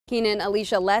Keenan,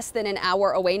 Alicia, less than an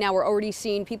hour away now. We're already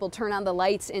seeing people turn on the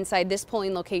lights inside this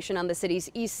polling location on the city's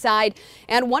east side.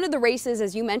 And one of the races,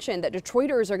 as you mentioned, that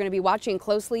Detroiters are going to be watching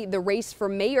closely, the race for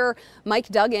mayor. Mike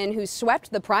Duggan, who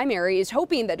swept the primary, is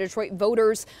hoping that Detroit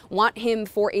voters want him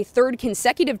for a third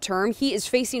consecutive term. He is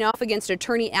facing off against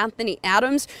attorney Anthony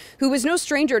Adams, who was no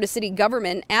stranger to city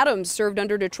government. Adams served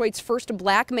under Detroit's first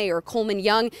black mayor, Coleman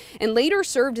Young, and later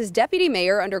served as deputy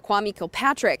mayor under Kwame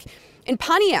Kilpatrick. In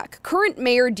Pontiac, current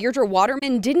Mayor Deirdre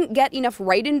Waterman didn't get enough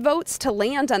write-in votes to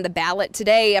land on the ballot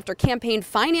today after campaign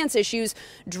finance issues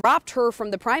dropped her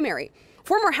from the primary.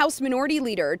 Former House Minority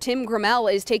Leader Tim Grimmell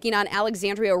is taking on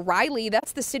Alexandria Riley.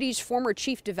 That's the city's former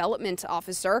chief development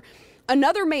officer.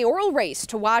 Another mayoral race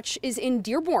to watch is in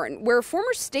Dearborn, where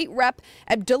former state rep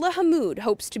Abdullah Hammoud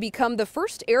hopes to become the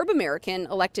first Arab American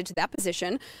elected to that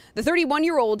position. The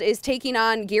 31-year-old is taking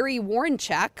on Gary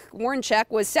Warrenchek. Warrenchek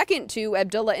was second to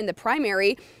Abdullah in the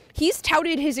primary. He's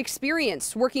touted his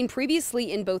experience working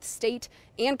previously in both state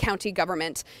and county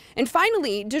government. And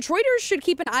finally, Detroiters should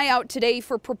keep an eye out today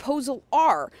for Proposal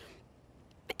R.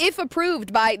 If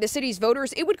approved by the city's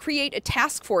voters, it would create a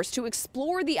task force to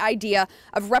explore the idea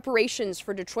of reparations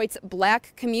for Detroit's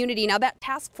black community. Now, that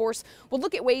task force will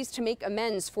look at ways to make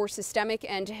amends for systemic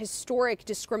and historic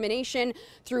discrimination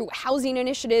through housing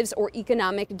initiatives or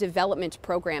economic development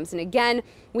programs. And again,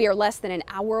 we are less than an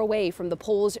hour away from the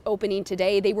polls opening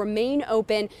today. They remain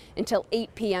open until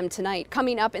 8 p.m. tonight.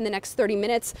 Coming up in the next 30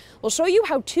 minutes, we'll show you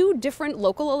how two different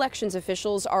local elections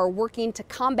officials are working to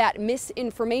combat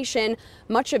misinformation,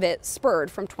 much of it spurred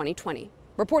from 2020.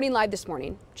 Reporting live this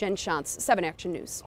morning, Jen Shantz, 7 Action News.